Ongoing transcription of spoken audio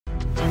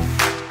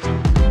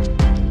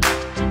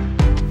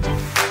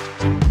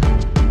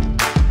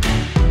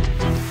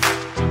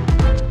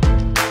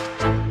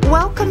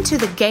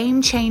the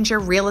Game Changer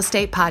Real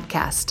Estate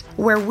Podcast,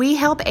 where we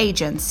help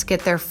agents get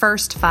their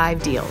first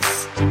 5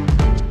 deals.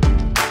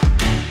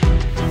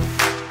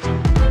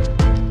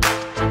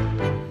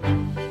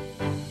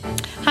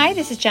 Hi,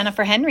 this is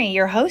Jennifer Henry,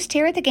 your host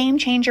here at the Game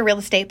Changer Real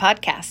Estate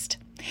Podcast.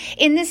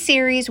 In this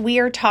series, we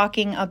are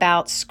talking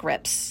about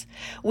scripts.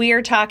 We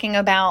are talking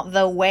about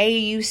the way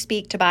you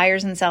speak to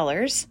buyers and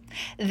sellers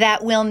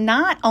that will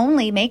not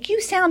only make you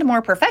sound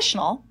more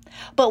professional,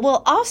 but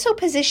will also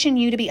position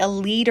you to be a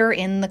leader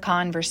in the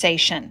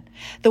conversation.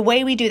 The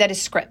way we do that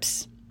is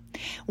scripts.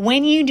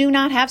 When you do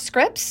not have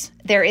scripts,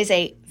 there is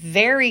a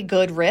very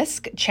good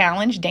risk,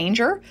 challenge,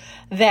 danger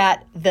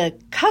that the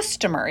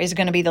customer is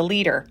going to be the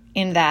leader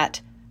in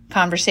that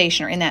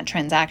conversation or in that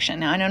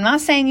transaction. Now, and I'm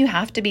not saying you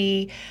have to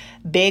be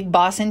big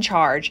boss in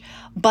charge,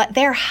 but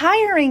they're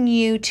hiring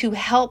you to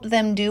help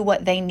them do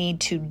what they need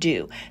to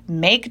do,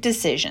 make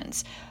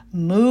decisions,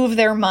 move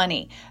their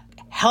money,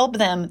 help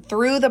them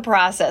through the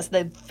process,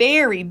 the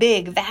very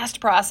big, vast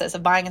process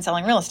of buying and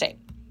selling real estate,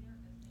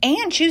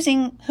 and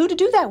choosing who to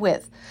do that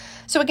with.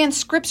 So again,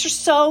 scripts are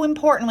so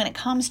important when it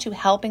comes to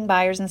helping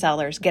buyers and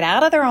sellers get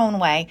out of their own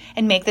way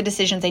and make the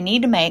decisions they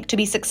need to make to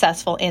be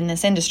successful in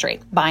this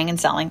industry, buying and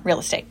selling real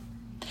estate.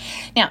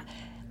 Now,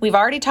 we've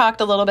already talked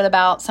a little bit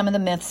about some of the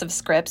myths of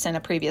scripts in a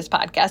previous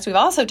podcast. We've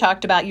also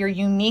talked about your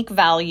unique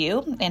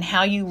value and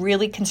how you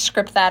really can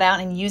script that out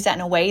and use that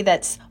in a way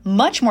that's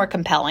much more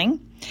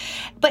compelling.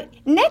 But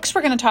next,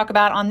 we're going to talk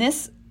about on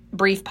this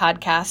brief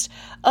podcast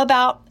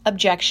about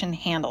objection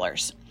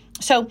handlers.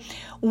 So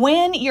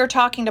when you're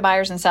talking to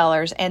buyers and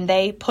sellers and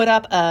they put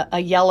up a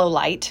yellow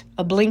light,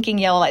 a blinking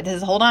yellow light that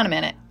says, hold on a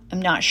minute,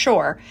 I'm not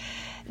sure,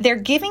 they're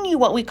giving you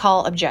what we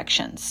call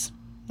objections.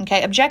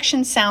 Okay,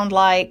 objections sound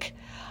like,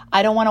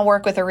 I don't want to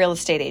work with a real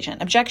estate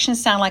agent.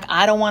 Objections sound like,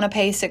 I don't want to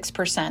pay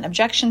 6%.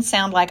 Objections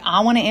sound like,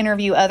 I want to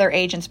interview other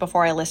agents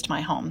before I list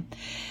my home.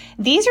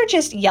 These are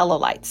just yellow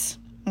lights.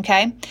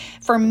 Okay,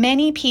 for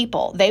many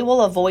people, they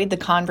will avoid the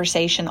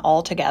conversation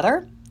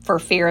altogether for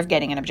fear of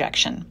getting an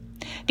objection.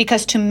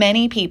 Because to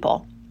many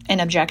people,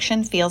 an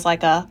objection feels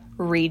like a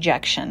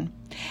rejection.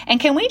 And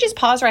can we just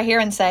pause right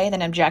here and say that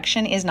an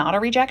objection is not a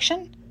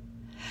rejection?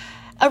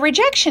 A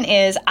rejection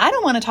is, I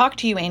don't want to talk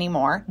to you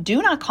anymore.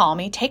 Do not call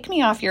me. Take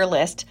me off your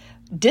list.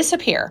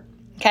 Disappear.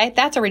 Okay,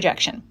 that's a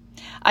rejection.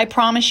 I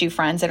promise you,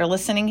 friends that are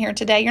listening here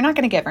today, you're not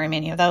going to get very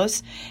many of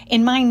those.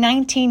 In my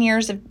 19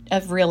 years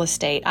of real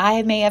estate,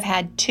 I may have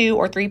had 2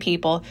 or 3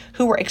 people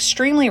who were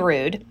extremely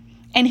rude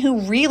and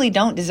who really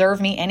don't deserve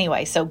me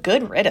anyway. So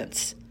good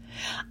riddance.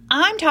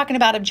 I'm talking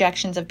about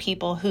objections of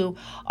people who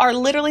are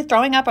literally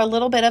throwing up a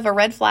little bit of a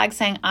red flag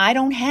saying, I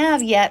don't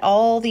have yet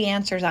all the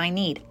answers I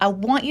need. I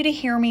want you to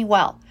hear me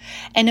well.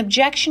 An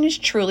objection is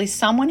truly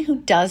someone who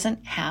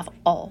doesn't have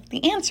all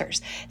the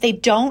answers. They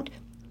don't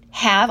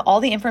have all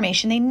the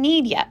information they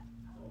need yet.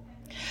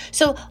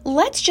 So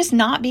let's just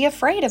not be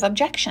afraid of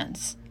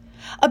objections.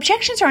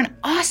 Objections are an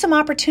awesome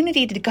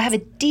opportunity to have a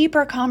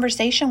deeper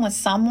conversation with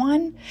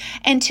someone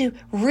and to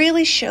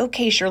really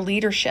showcase your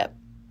leadership.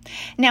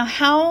 Now,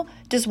 how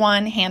does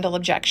one handle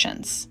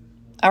objections?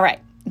 All right,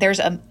 there's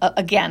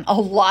again a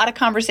lot of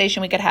conversation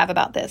we could have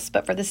about this,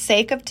 but for the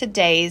sake of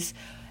today's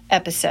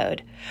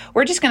episode,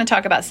 we're just going to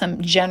talk about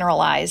some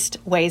generalized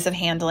ways of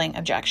handling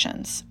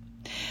objections.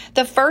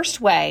 The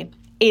first way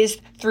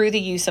is through the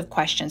use of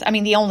questions. I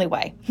mean, the only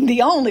way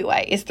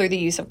is through the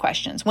use of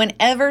questions.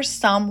 Whenever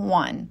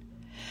someone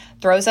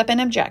throws up an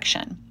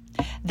objection,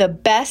 the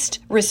best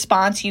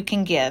response you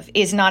can give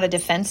is not a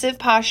defensive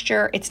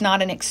posture. It's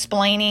not an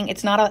explaining.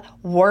 It's not a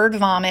word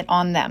vomit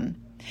on them.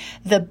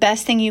 The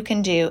best thing you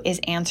can do is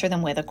answer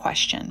them with a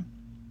question.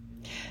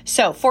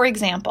 So, for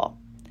example,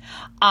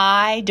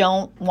 I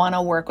don't want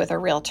to work with a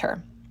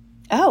realtor.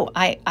 Oh,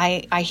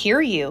 I hear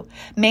you.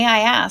 May I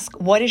ask,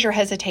 what is your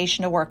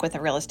hesitation to work with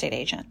a real estate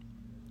agent?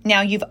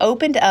 Now, you've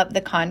opened up the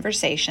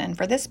conversation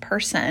for this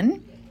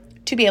person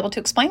to be able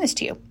to explain this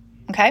to you.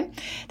 Okay?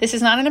 This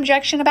is not an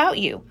objection about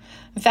you.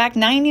 In fact,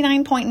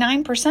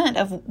 99.9%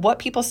 of what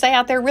people say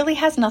out there really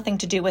has nothing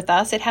to do with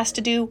us. It has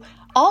to do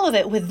all of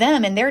it with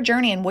them and their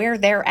journey and where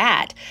they're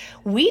at.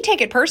 We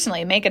take it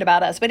personally and make it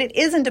about us, but it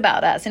isn't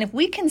about us. And if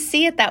we can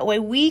see it that way,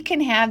 we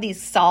can have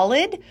these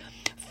solid,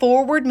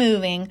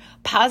 forward-moving,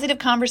 positive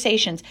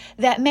conversations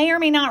that may or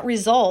may not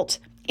result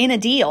in a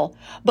deal,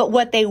 but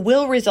what they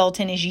will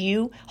result in is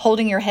you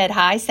holding your head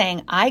high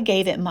saying, I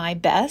gave it my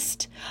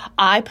best.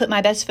 I put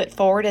my best foot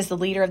forward as the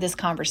leader of this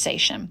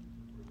conversation.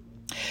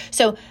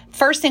 So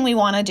first thing we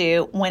want to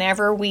do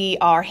whenever we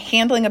are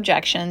handling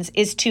objections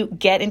is to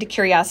get into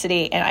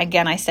curiosity. And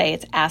again, I say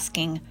it's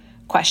asking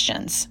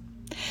questions.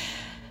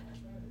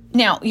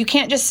 Now, you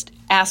can't just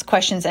ask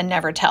questions and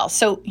never tell.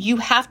 So you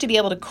have to be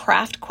able to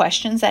craft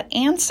questions that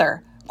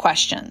answer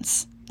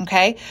questions.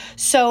 Okay.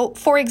 So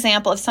for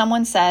example, if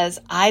someone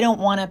says, I don't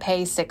want to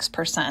pay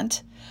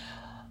 6%,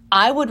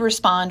 I would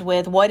respond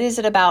with, what is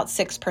it about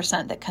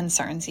 6% that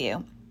concerns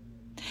you?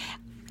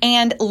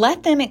 And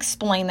let them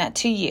explain that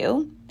to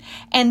you.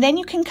 And then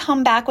you can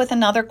come back with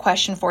another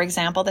question, for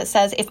example, that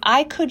says, if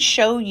I could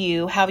show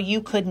you how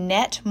you could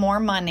net more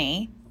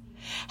money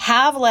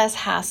have less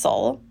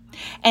hassle,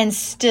 and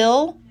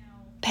still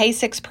pay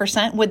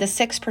 6%? Would the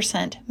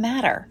 6%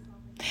 matter?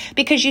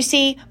 Because you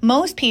see,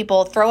 most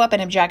people throw up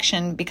an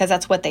objection because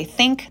that's what they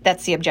think,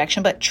 that's the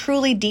objection, but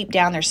truly deep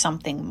down there's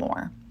something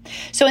more.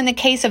 So in the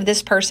case of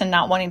this person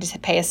not wanting to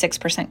pay a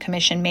 6%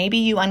 commission, maybe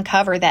you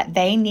uncover that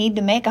they need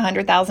to make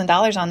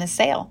 $100,000 on this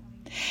sale.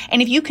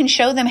 And if you can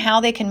show them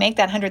how they can make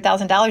that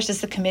 $100,000, does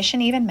the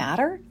commission even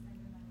matter?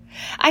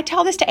 I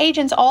tell this to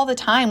agents all the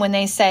time when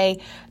they say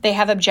they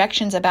have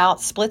objections about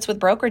splits with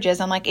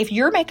brokerages. I'm like, if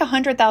you make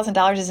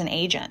 $100,000 as an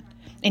agent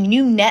and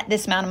you net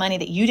this amount of money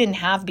that you didn't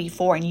have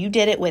before and you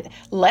did it with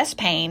less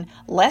pain,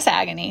 less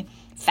agony,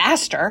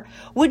 faster,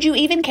 would you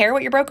even care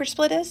what your brokerage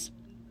split is?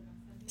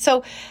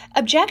 So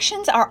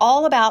objections are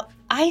all about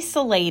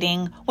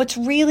isolating what's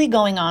really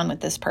going on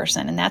with this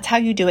person. And that's how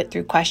you do it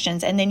through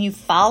questions. And then you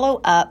follow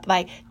up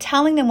by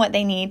telling them what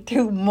they need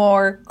through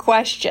more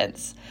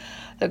questions.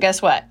 So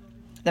guess what?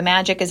 The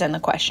magic is in the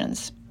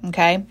questions,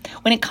 okay?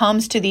 When it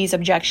comes to these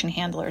objection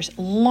handlers,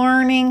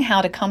 learning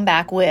how to come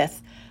back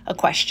with a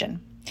question.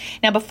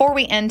 Now, before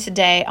we end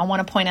today, I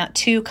want to point out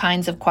two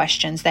kinds of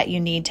questions that you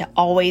need to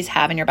always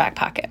have in your back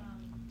pocket.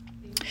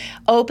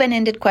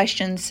 Open-ended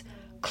questions,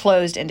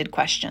 closed-ended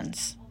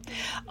questions.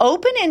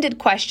 Open-ended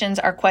questions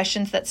are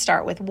questions that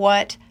start with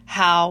what,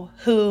 how,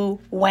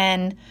 who,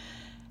 when,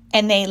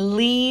 and they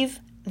leave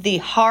the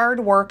hard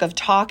work of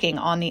talking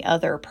on the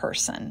other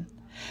person.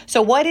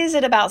 So what is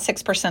it about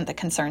 6% that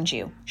concerns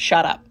you?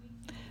 Shut up.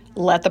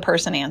 Let the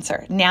person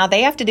answer. Now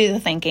they have to do the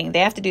thinking, they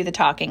have to do the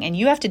talking, and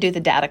you have to do the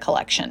data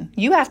collection.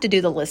 You have to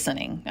do the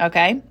listening,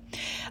 okay?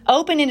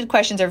 Open-ended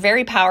questions are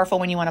very powerful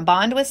when you want to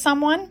bond with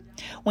someone,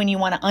 when you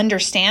want to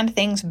understand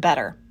things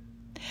better.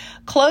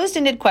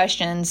 Closed-ended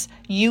questions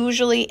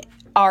usually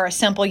are a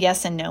simple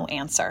yes and no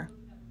answer.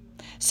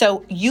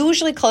 So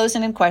usually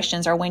closed-ended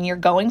questions are when you're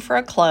going for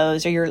a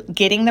close or you're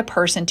getting the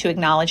person to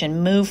acknowledge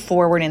and move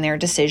forward in their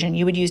decision.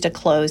 You would use a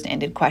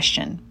closed-ended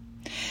question.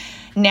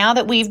 Now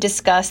that we've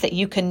discussed that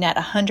you can net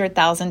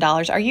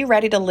 $100,000, are you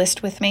ready to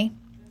list with me?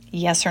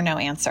 Yes or no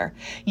answer.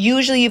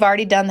 Usually you've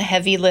already done the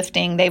heavy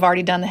lifting. They've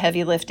already done the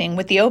heavy lifting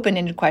with the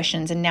open-ended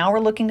questions. And now we're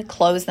looking to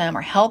close them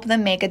or help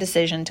them make a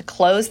decision to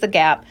close the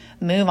gap,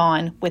 move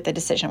on with the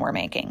decision we're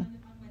making.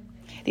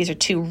 These are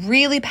two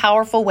really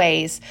powerful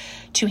ways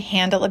to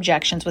handle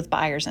objections with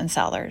buyers and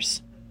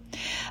sellers.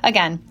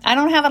 Again, I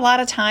don't have a lot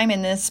of time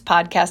in this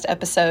podcast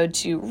episode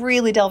to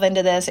really delve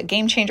into this. At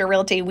Game Changer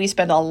Realty, we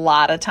spend a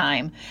lot of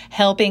time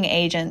helping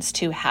agents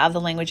to have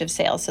the language of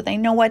sales so they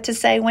know what to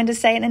say, when to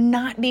say it, and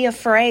not be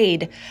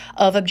afraid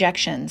of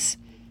objections.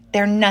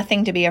 They're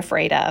nothing to be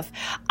afraid of.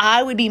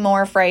 I would be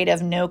more afraid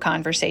of no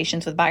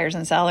conversations with buyers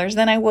and sellers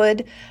than I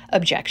would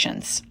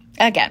objections.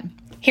 Again,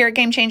 here at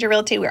Game Changer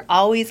Realty, we're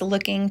always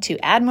looking to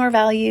add more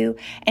value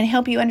and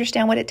help you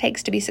understand what it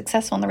takes to be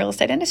successful in the real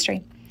estate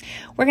industry.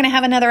 We're going to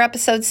have another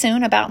episode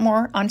soon about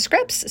more on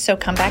scripts, so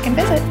come back and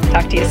visit.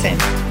 Talk to you soon.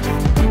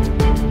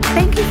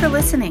 Thank you for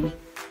listening.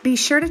 Be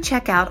sure to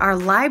check out our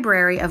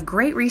library of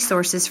great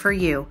resources for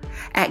you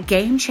at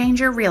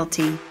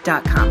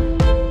GameChangerRealty.com.